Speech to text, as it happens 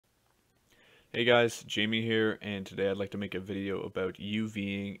Hey guys, Jamie here, and today I'd like to make a video about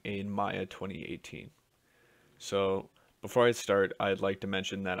UVing in Maya 2018. So, before I start, I'd like to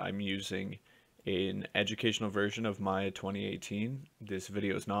mention that I'm using an educational version of Maya 2018. This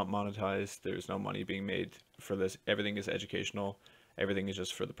video is not monetized, there's no money being made for this. Everything is educational, everything is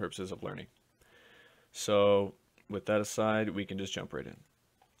just for the purposes of learning. So, with that aside, we can just jump right in.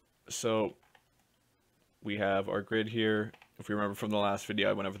 So, we have our grid here. If you remember from the last video,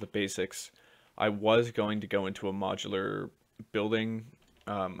 I went over the basics. I was going to go into a modular building,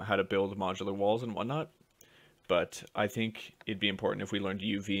 how to build modular walls and whatnot, but I think it'd be important if we learned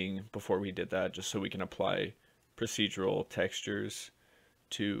UVing before we did that, just so we can apply procedural textures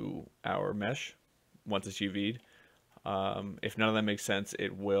to our mesh once it's UV'd. If none of that makes sense,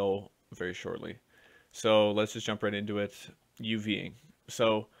 it will very shortly. So let's just jump right into it. UVing.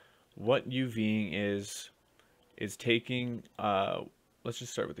 So what UVing is taking, let's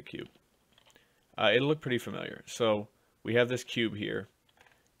just start with the cube. It'll look pretty familiar. So we have this cube here,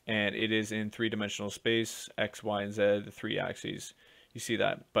 and it is in three-dimensional space, X, Y, and Z, the three axes. You see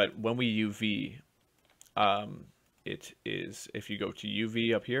that. But when we UV, it is, if you go to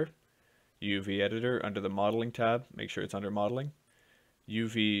UV up here, UV editor under the modeling tab, make sure it's under modeling.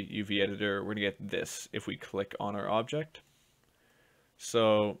 UV editor, we're gonna get this if we click on our object.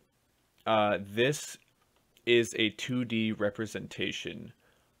 So this is a 2D representation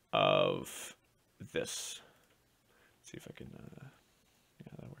of this. Let's see if I can, yeah,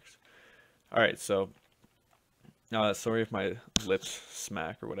 that works. All right, so sorry if my lips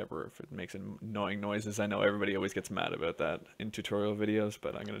smack or whatever, if it makes annoying noises. I know everybody always gets mad about that in tutorial videos,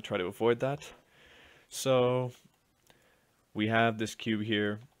 but I'm gonna try to avoid that. So we have this cube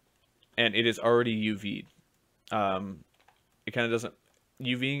here, and it is already UV'd. It kind of doesn't,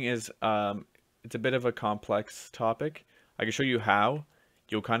 UVing is, it's a bit of a complex topic. I can show you how.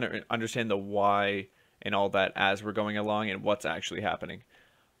 You'll kind of understand the why and all that as we're going along and what's actually happening.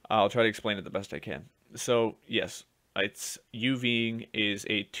 I'll try to explain it the best I can. So yes, it's UVing is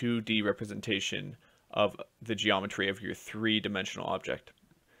a 2D representation of the geometry of your three-dimensional object.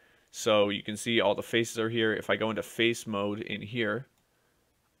 So you can see all the faces are here. If I go into face mode in here,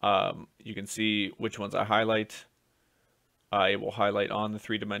 you can see which ones I highlight. It will highlight on the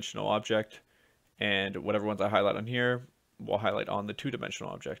three-dimensional object, and whatever ones I highlight on here will highlight on the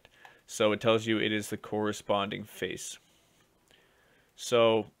two-dimensional object. So it tells you it is the corresponding face.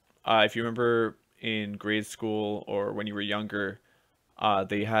 So if you remember in grade school or when you were younger,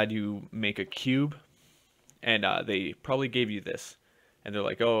 they had you make a cube, and they probably gave you this. And they're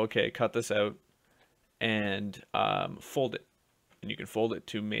like, oh, okay, cut this out and fold it. And you can fold it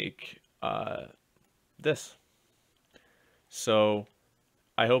to make this. So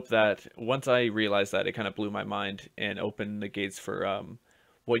I hope that once I realized that, it kind of blew my mind and opened the gates for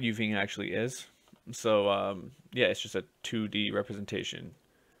what UVing actually is. So yeah, it's just a 2D representation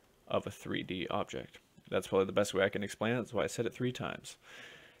of a 3D object. That's probably the best way I can explain it. That's why I said it 3 times.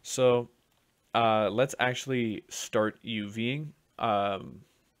 So let's actually start UVing.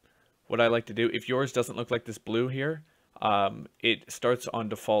 What I like to do, if yours doesn't look like this blue here, it starts on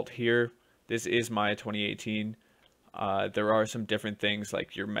default here. This is Maya 2018. There are some different things,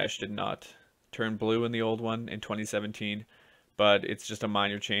 like your mesh did not turn blue in the old one in 2017, but it's just a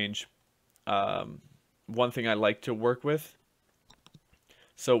minor change. One thing I like to work with,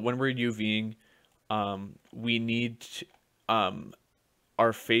 so when we're UVing, we need to,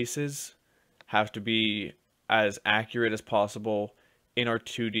 our faces have to be as accurate as possible in our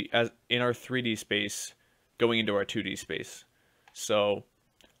 2D, as in our 3D space going into our 2D space. So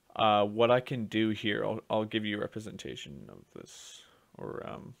what I can do here, I'll give you a representation of this, or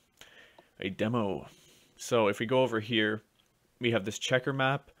a demo. So if we go over here, we have this checker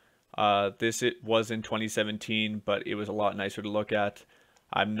map. It was in 2017, but it was a lot nicer to look at.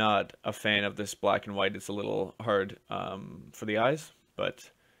 I'm not a fan of this black and white. It's a little hard for the eyes, but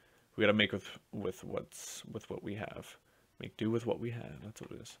we gotta make with what we have. Make do with what we have. That's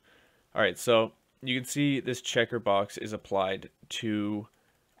what it is. All right, so you can see this checker box is applied to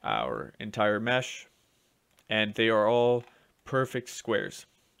our entire mesh, and they are all perfect squares.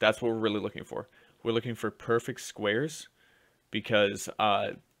 That's what we're really looking for. We're looking for perfect squares because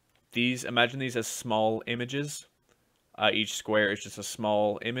imagine these as small images. Each square is just a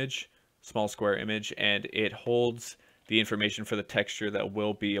small image, small square image, and it holds the information for the texture that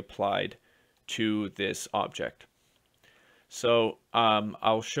will be applied to this object. So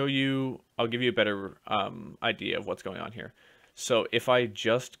I'll give you a better idea of what's going on here. So if I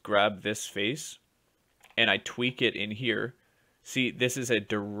just grab this face and I tweak it in here, see, this is a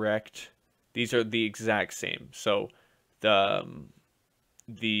direct, these are the exact same. So the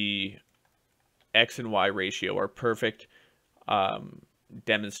X and Y ratio are perfect,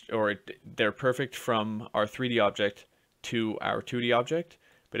 they're perfect from our 3D object to our 2D object.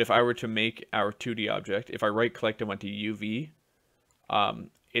 But if I were to make our 2D object, if I right clicked and went to UV,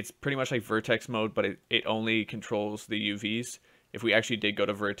 it's pretty much like vertex mode, but it only controls the UVs. If we actually did go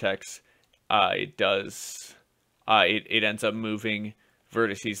to vertex, it ends up moving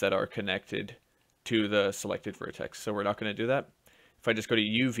vertices that are connected to the selected vertex. So we're not going to do that. If I just go to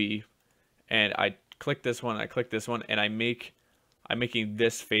UV and I click this one, and I'm making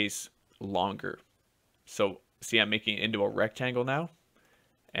this face longer. So see, I'm making it into a rectangle now.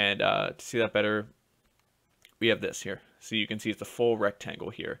 And to see that better, we have this here. So you can see it's a full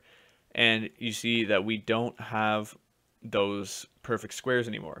rectangle here. And you see that we don't have those perfect squares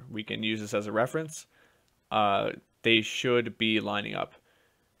anymore. We can use this as a reference. They should be lining up.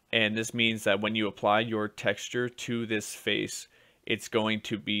 And this means that when you apply your texture to this face, it's going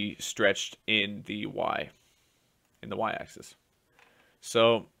to be stretched in the y-axis.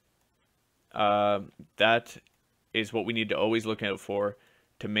 So that is what we need to always look out for,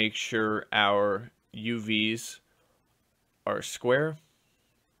 to make sure our UVs are square,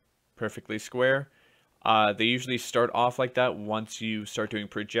 perfectly square. They usually start off like that once you start doing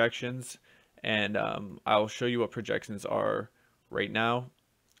projections, and I'll show you what projections are right now.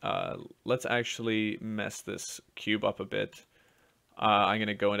 Let's actually mess this cube up a bit. I'm going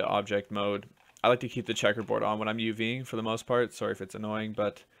to go into object mode. I like to keep the checkerboard on when I'm UVing for the most part. Sorry if it's annoying,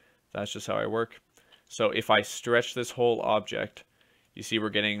 but that's just how I work. So if I stretch this whole object, you see we're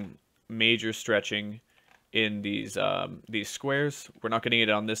getting major stretching in these squares. We're not getting it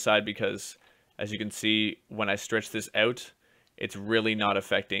on this side because, as you can see, when I stretch this out, it's really not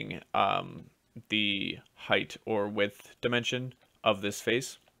affecting the height or width dimension of this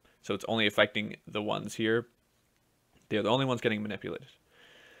face. So it's only affecting the ones here. They're the only ones getting manipulated.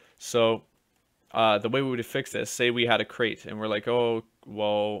 So the way we would fix this, say we had a crate and we're like, oh,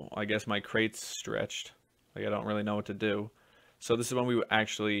 well, I guess my crate's stretched. Like, I don't really know what to do. So this is when we would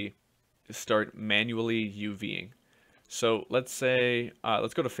actually start manually UVing. So let's say,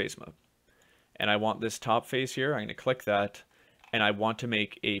 let's go to face mode. And I want this top face here. I'm going to click that. And I want to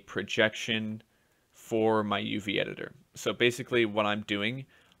make a projection for my UV editor. So basically what I'm doing,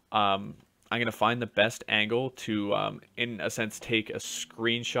 I'm going to find the best angle to, in a sense, take a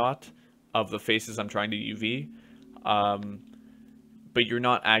screenshot of the faces I'm trying to UV. But you're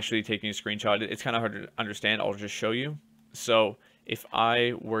not actually taking a screenshot. It's kind of hard to understand. I'll just show you. So if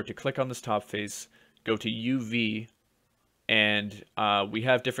I were to click on this top face, go to UV, and we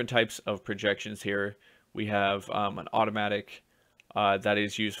have different types of projections here. We have an automatic that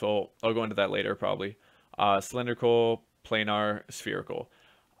is useful. I'll go into that later probably. Cylindrical, planar, spherical.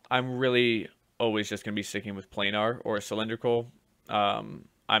 I'm really always just going to be sticking with planar or cylindrical. I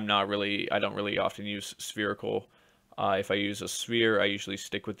don't really often use spherical. If I use a sphere, I usually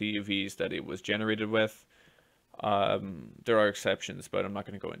stick with the UVs that it was generated with. There are exceptions, but I'm not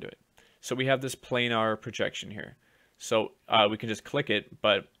going to go into it. So we have this planar projection here. So we can just click it,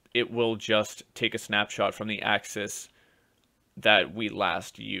 but it will just take a snapshot from the axis that we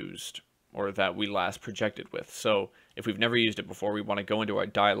last used, or that we last projected with. So if we've never used it before, we want to go into our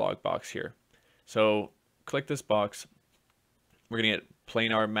dialog box here. So click this box. We're going to get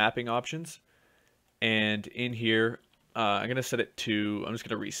planar mapping options. And in here, I'm going to set it to, I'm just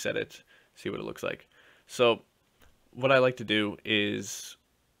going to reset it, see what it looks like. So what I like to do is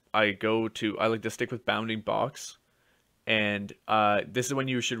I like to stick with bounding box. And this is when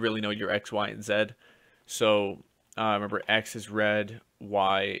you should really know your X, Y, and Z. So remember, X is red,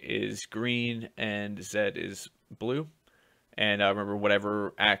 Y is green, and Z is blue. And remember,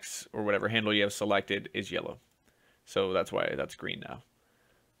 whatever X or whatever handle you have selected is yellow. So that's why that's green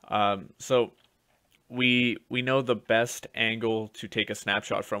now. So we know the best angle to take a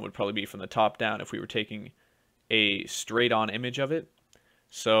snapshot from would probably be from the top down if we were taking a straight on image of it.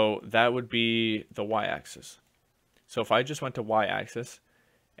 So that would be the y-axis. So if I just went to y-axis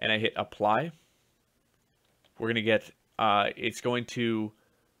and I hit apply, we're going to get, it's going to,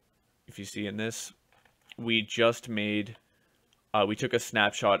 if you see in this, we just made, we took a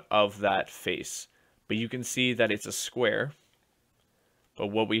snapshot of that face. But you can see that it's a square. But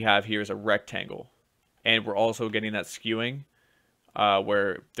what we have here is a rectangle. And we're also getting that skewing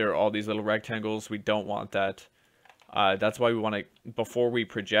where there are all these little rectangles. We don't want that. That's why we want to, before we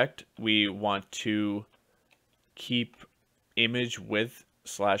project, we want to keep image width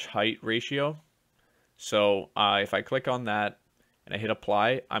 / height ratio. So if I click on that and I hit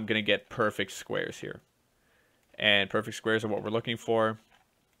apply, I'm going to get perfect squares here. And perfect squares are what we're looking for.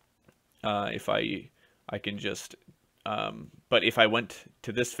 If I can just, but if I went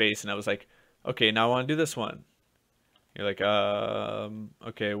to this face and I was like, Okay, now I want to do this one. You're like,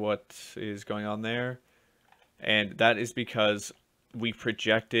 okay, what is going on there? And that is because we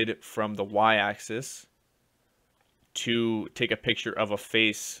projected from the y-axis to take a picture of a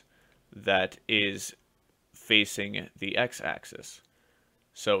face that is facing the x-axis.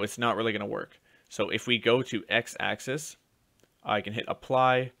 So it's not really going to work. So if we go to x-axis, I can hit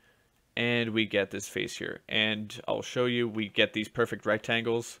apply, and we get this face here. And I'll show you, we get these perfect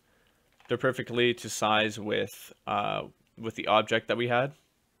rectangles. They're perfectly to size with the object that we had,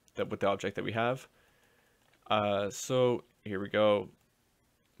 with the object that we have. So here we go.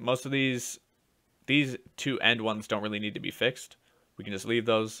 Most of these two end ones don't really need to be fixed. We can just leave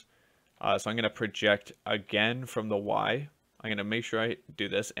those. So I'm going to project again from the Y. I'm going to make sure I do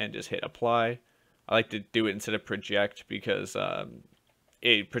this and just hit apply. I like to do it instead of project because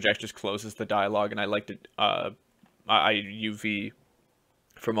project just closes the dialog, and I like to I UV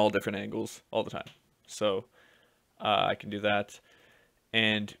from all different angles all the time. So I can do that.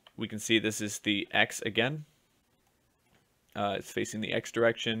 And we can see this is the X again. It's facing the X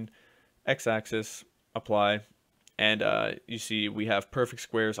direction, X-axis, apply. And you see we have perfect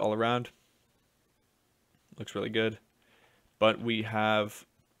squares all around. Looks really good. But we have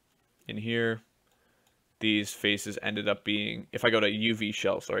in here, these faces ended up being, if I go to UV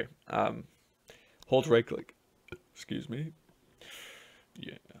shell, sorry, hold right click, excuse me.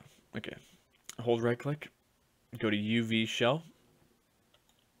 Yeah, okay. Hold right click, go to UV shell,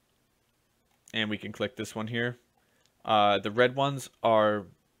 and we can click this one here. The red ones are,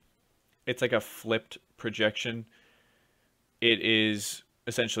 it's like a flipped projection. It is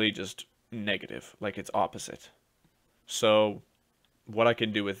essentially just negative, like it's opposite. So what I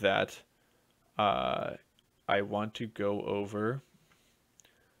can do with that, I want to go over,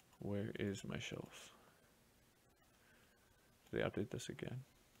 where is my shelf? Did they update this again?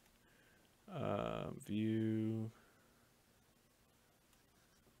 View.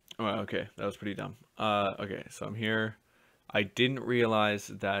 Oh, okay, that was pretty dumb. Okay, so I'm here. I didn't realize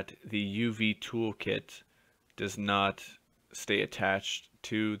that the UV toolkit does not stay attached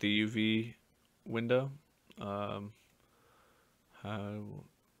to the UV window. How,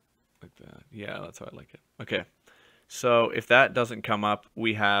 like that? Yeah, that's how I like it. Okay, so if that doesn't come up,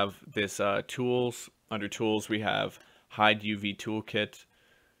 we have this tools. Under tools, we have hide UV toolkit,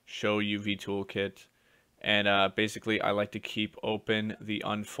 show UV toolkit, and basically I like to keep open the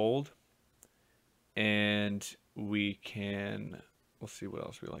unfold, and we can, let's see what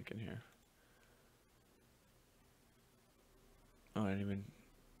else we like in here. Oh, I didn't even,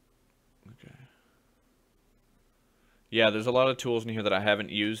 okay. Yeah, there's a lot of tools in here that I haven't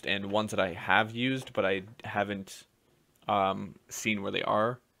used, and ones that I have used, but I haven't seen where they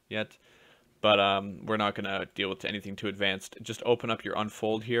are yet. But we're not going to deal with anything too advanced. Just open up your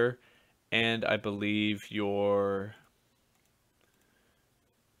unfold here, and I believe your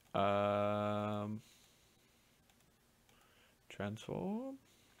transform.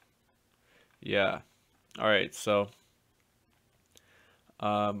 Yeah. All right. So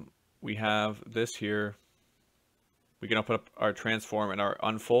we have this here. We can open up our transform and our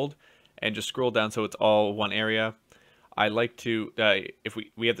unfold, and just scroll down so it's all one area. I like to, if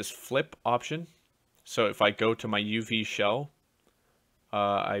we have this flip option. So if I go to my UV shell,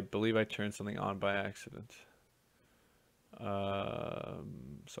 I believe I turned something on by accident.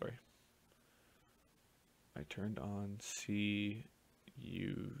 Sorry. I turned on CUV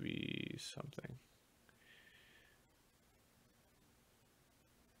something.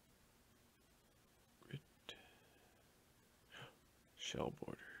 Shell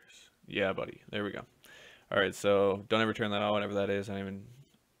borders. Yeah, buddy. There we go. All right, so don't ever turn that on, whatever that is. Don't even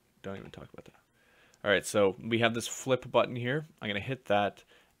talk about that. All right, so we have this flip button here. I'm gonna hit that,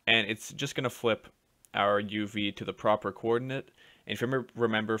 and it's just gonna flip our UV to the proper coordinate. And if you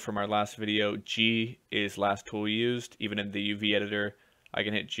remember from our last video, G is last tool used. Even in the UV editor, I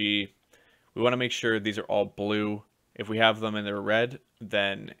can hit G. We want to make sure these are all blue. If we have them and they're red,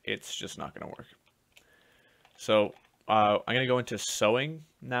 then it's just not gonna work. So I'm gonna go into sewing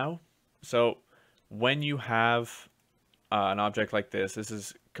now. So when you have an object like this, this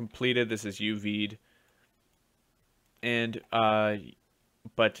is completed, this is UV'd, and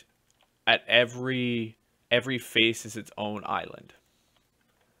but at every face is its own island.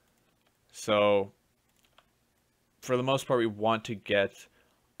 So for the most part, we want to get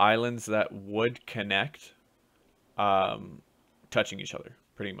islands that would connect, touching each other,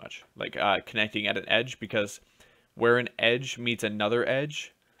 pretty much, like connecting at an edge, because where an edge meets another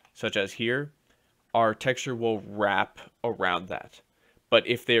edge, such as here, our texture will wrap around that. But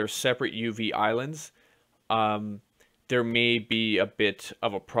if they are separate UV islands, there may be a bit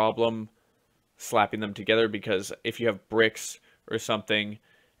of a problem slapping them together, because if you have bricks or something,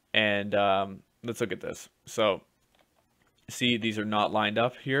 and let's look at this. So see, these are not lined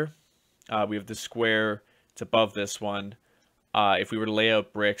up here. We have the square, it's above this one. If we were to lay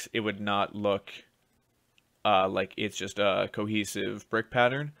out bricks, it would not look like it's just a cohesive brick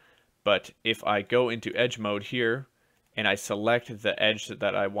pattern. But if I go into edge mode here, and I select the edge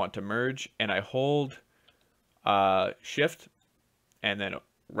that I want to merge, and I hold shift, and then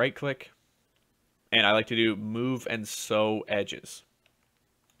right click, and I like to do move and sew edges.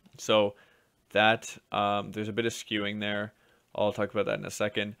 So that, there's a bit of skewing there. I'll talk about that in a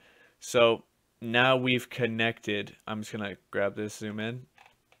second. So now we've connected, I'm just gonna grab this, zoom in.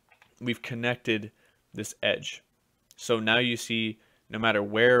 We've connected this edge. So now you see, no matter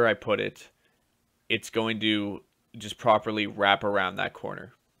where I put it, it's going to just properly wrap around that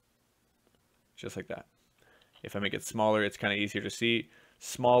corner. Just like that. If I make it smaller, it's kind of easier to see.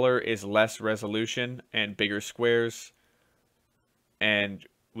 Smaller is less resolution and bigger squares. And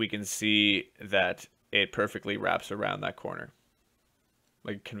we can see that it perfectly wraps around that corner.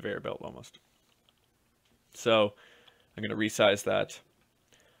 Like a conveyor belt almost. So I'm going to resize that.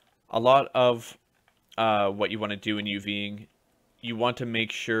 A lot of what you want to do in UVing, you want to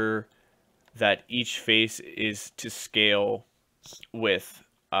make sure that each face is to scale with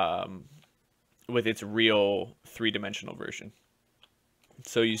its real three-dimensional version.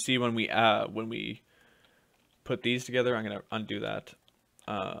 So you see when we put these together, I'm going to undo that.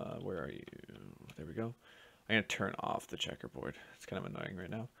 Where are you? There we go. I'm going to turn off the checkerboard. It's kind of annoying right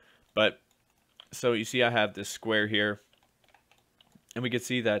now. But so you see I have this square here, and we can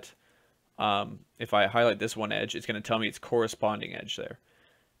see that if I highlight this one edge, it's going to tell me its corresponding edge there.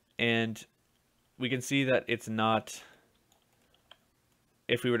 And we can see that it's not,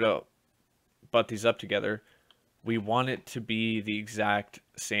 if we were to butt these up together, we want it to be the exact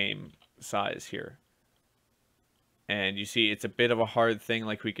same size here. And you see it's a bit of a hard thing,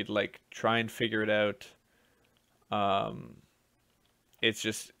 like we could like try and figure it out. It's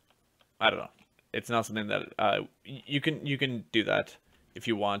just, I don't know. It's not something that you can do that if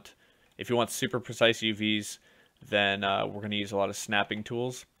you want. If you want super precise UVs, then we're going to use a lot of snapping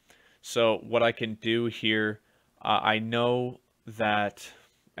tools. So what I can do here, I know that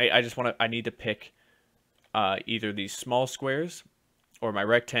I need to pick either these small squares or my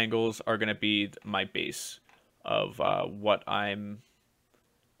rectangles are going to be my base of what I'm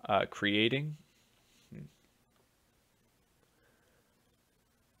creating.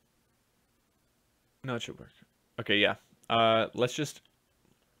 No, it should work. Okay, yeah.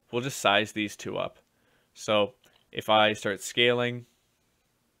 We'll just size these two up. So if I start scaling,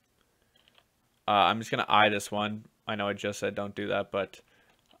 I'm just going to eye this one. I know I just said don't do that, but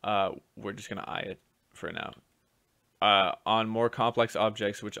we're just going to eye it for now. On more complex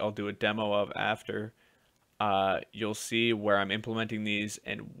objects, which I'll do a demo of after, you'll see where I'm implementing these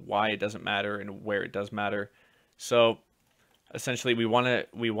and why it doesn't matter and where it does matter. So essentially we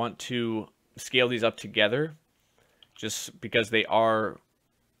want to scale these up together just because they are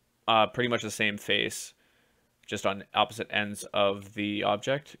pretty much the same face, just on opposite ends of the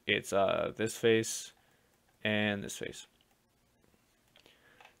object. It's this face and this face.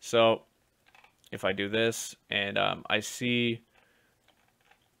 So if I do this and I see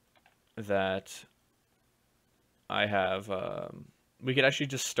that I have, we could actually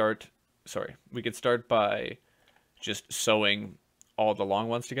just start, we could start by just sewing all the long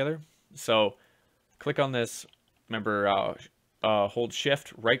ones together. So click on this, remember, hold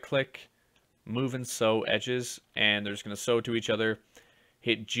shift, right click, move and sew edges, and they're just going to sew to each other.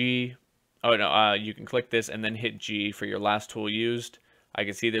 Hit G. Oh no, you can click this and then hit G for your last tool used. I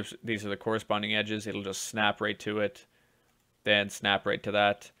can see these are the corresponding edges. It'll just snap right to it, then snap right to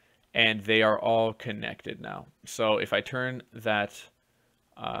that, and they are all connected now. So if I turn that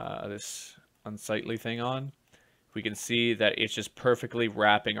this unsightly thing on, we can see that it's just perfectly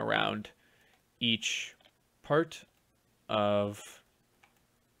wrapping around each part of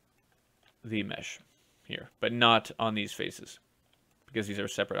the mesh here, but not on these faces because these are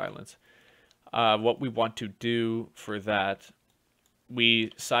separate islands. What we want to do for that,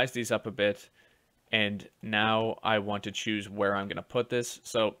 we size these up a bit, and now I want to choose where I'm going to put this.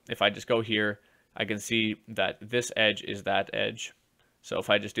 So if I just go here, I can see that this edge is that edge. So if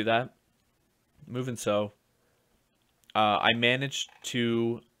I just do that, move and sew, I managed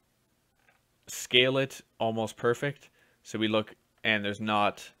to scale it almost perfect. So we look, and there's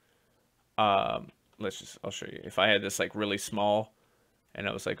not, I'll show you. If I had this like really small, and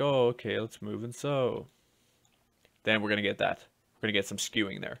I was like, oh, okay, let's move and sew, then we're going to get that. We're going to get some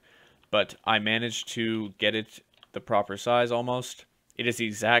skewing there. But I managed to get it the proper size almost. it is the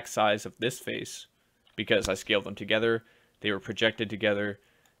exact size of this face because I scaled them together. They were projected together,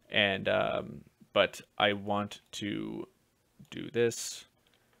 and but I want to do this.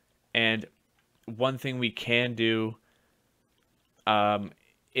 And one thing we can do,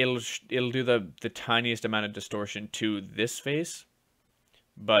 it'll do the tiniest amount of distortion to this face,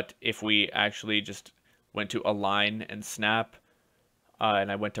 but if we actually just went to align and snap,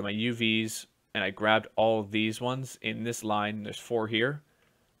 and I went to my UVs and I grabbed all of these ones in this line, there's 4 here.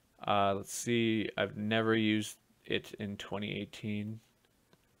 Let's see, I've never used it in 2018.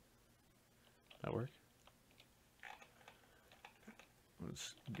 That work?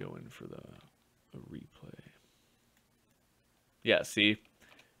 Let's go in for the replay. Yeah, see,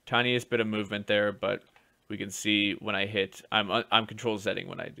 tiniest bit of movement there, but we can see when I hit, I'm control Zing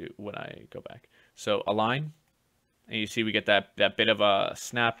when I go back. So align, and you see we get that bit of a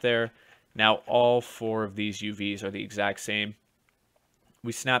snap there. Now all 4 of these UVs are the exact same.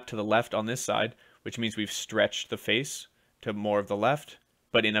 We snap to the left on this side, which means we've stretched the face to more of the left,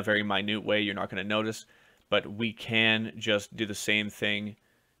 but in a very minute way. You're not going to notice, but we can just do the same thing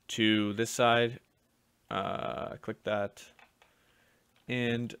to this side. Click that,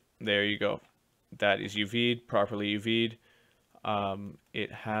 and there you go. That is UV'd, properly UV'd.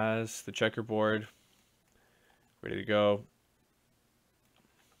 It has the checkerboard ready to go.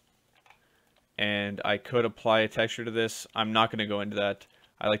 And I could apply a texture to this. I'm not going to go into that.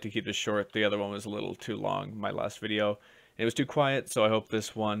 I like to keep this short. The other one was a little too long, my last video. It was too quiet, so I hope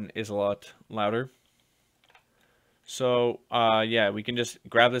this one is a lot louder. So, yeah, we can just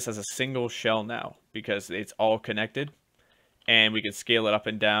grab this as a single shell now because it's all connected. And we can scale it up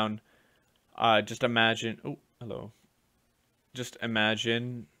and down. Just imagine... Oh, hello. Just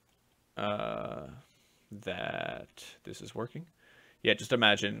imagine that this is working. Yeah, just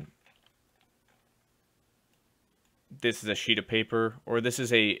imagine this is a sheet of paper, or this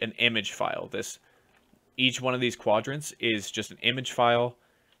is an image file. Each one of these quadrants is just an image file,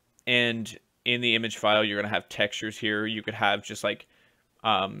 and in the image file you're gonna have textures here. You could have just like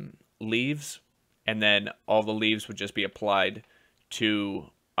leaves, and then all the leaves would just be applied to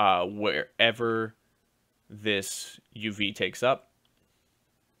wherever this UV takes up.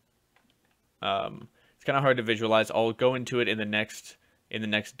 It's kind of hard to visualize. I'll go into it in the next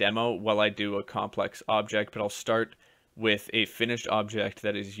demo while I do a complex object, but I'll start with a finished object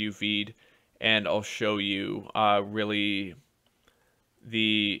that is UV'd, and I'll show you really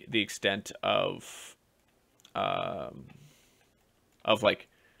the extent of like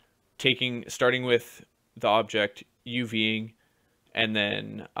starting with the object UVing, and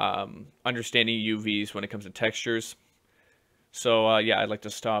then understanding UVs when it comes to textures. So yeah, I'd like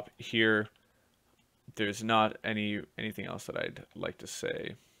to stop here. There's not anything else that I'd like to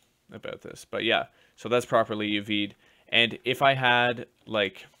say about this, but yeah, so that's properly UV'd. And if I had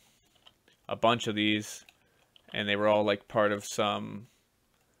like a bunch of these and they were all like part of some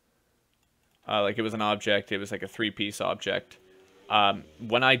like it was an object, it was like a 3-piece object,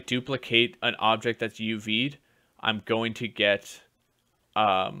 when I duplicate an object that's UV'd, I'm going to get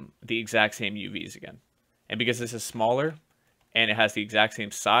the exact same UVs again. And because this is smaller and it has the exact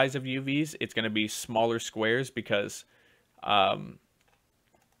same size of UVs, it's going to be smaller squares because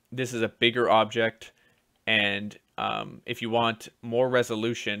this is a bigger object, and if you want more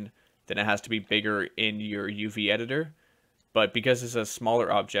resolution, then it has to be bigger in your UV editor. But because it's a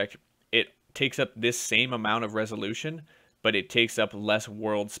smaller object, it takes up this same amount of resolution, but it takes up less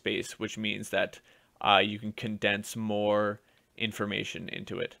world space, which means that you can condense more information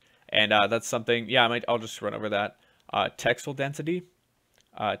into it. And that's something, yeah, I'll just run over that. Texel density,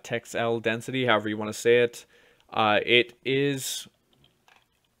 texel density, however you want to say it. It is,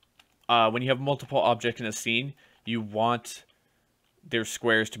 when you have multiple objects in a scene, you want their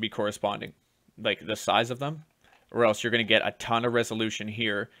squares to be corresponding, like the size of them, or else you're going to get a ton of resolution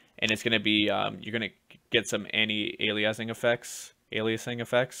here, and it's going to be, you're going to get some anti-aliasing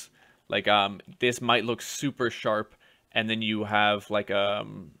effects. Like, this might look super sharp, and then you have like a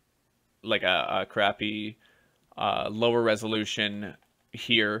crappy lower resolution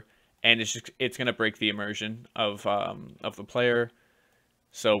here, and it's going to break the immersion of the player.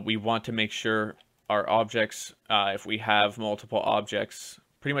 So we want to make sure our objects, if we have multiple objects,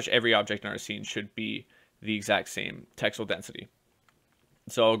 pretty much every object in our scene should be the exact same texel density.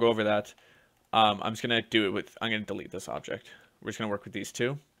 So I'll go over that. I'm just going to do it with, I'm going to delete this object. We're just going to work with these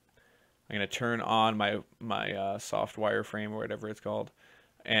two. I'm going to turn on my soft wireframe, or whatever it's called,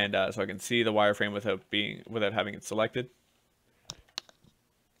 and so I can see the wireframe without having it selected.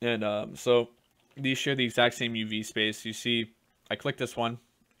 And so these share the exact same UV space. You see, I click this one,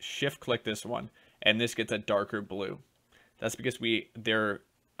 shift click this one, and this gets a darker blue. That's because they're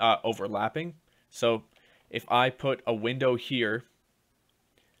overlapping. So if I put a window here,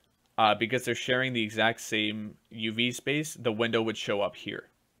 because they're sharing the exact same UV space, the window would show up here.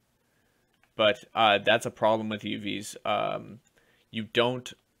 But that's a problem with UVs. You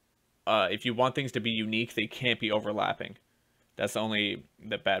don't, if you want things to be unique, they can't be overlapping. That's only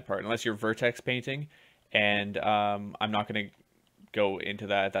the bad part, unless you're vertex painting. And I'm not going to go into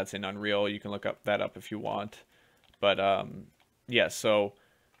that. That's in Unreal. You can look that up if you want. But yeah, so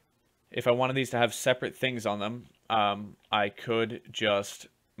if I wanted these to have separate things on them, I could just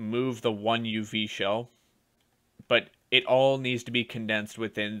move the one UV shell, but it all needs to be condensed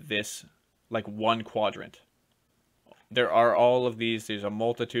within this, like, one quadrant. There are all of these. There's a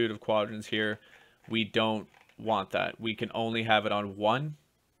multitude of quadrants here. We don't want that. We can only have it on one.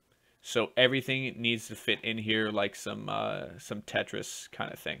 So everything needs to fit in here like some Tetris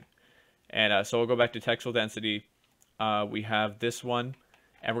kind of thing. And so we'll go back to texel density. We have this one,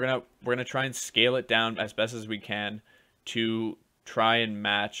 and we're gonna try and scale it down as best as we can to try and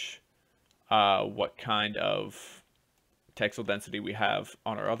match what kind of texel density we have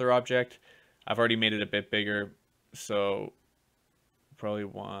on our other object. I've already made it a bit bigger, so probably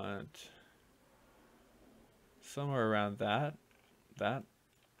want somewhere around that.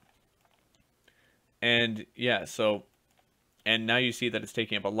 And yeah, so, and now you see that it's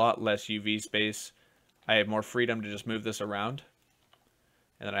taking up a lot less UV space. I have more freedom to just move this around.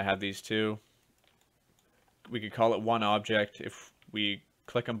 And then I have these two. We could call it one object if we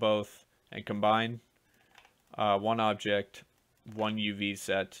click them both and combine. One object, one UV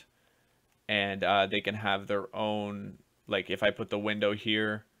set, and they can have their own, like if I put the window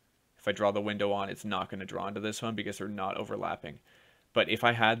here, if I draw the window on, it's not going to draw into this one because they're not overlapping. But if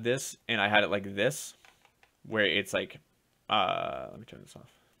I had this and I had it like this, where it's like, let me turn this off.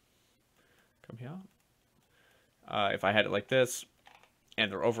 Come here. If I had it like this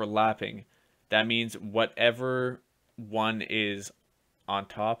and they're overlapping, that means whatever one is on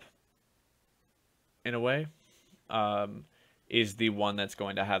top, in a way, is the one that's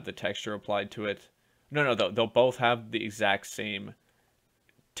going to have the texture applied to it. No, they'll both have the exact same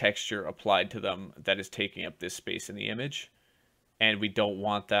texture applied to them that is taking up this space in the image. And we don't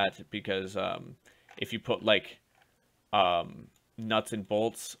want that because if you put like nuts and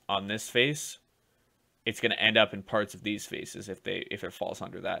bolts on this face, it's going to end up in parts of these faces if it falls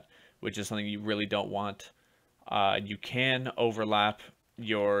under that, which is something you really don't want. You can overlap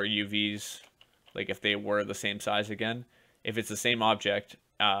your UVs, like if they were the same size again. If it's the same object,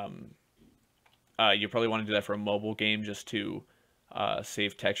 you probably want to do that for a mobile game just to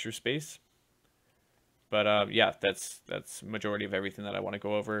save texture space. But yeah, that's majority of everything that I want to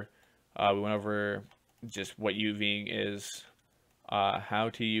go over. We went over just what UVing is, how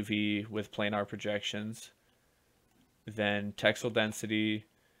to UV with planar projections, then texel density,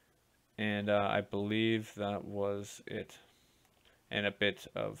 and I believe that was it. And a bit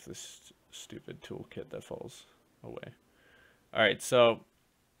of this stupid toolkit that falls away. All right, so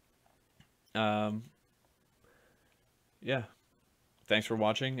yeah. Thanks for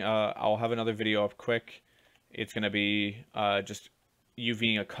watching. I'll have another video up quick. It's going to be just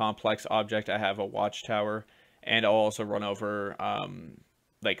UVing a complex object. I have a watchtower, and I'll also run over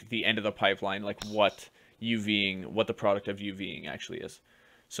like the end of the pipeline, like what the product of UVing actually is.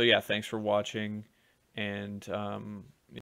 So yeah, thanks for watching, and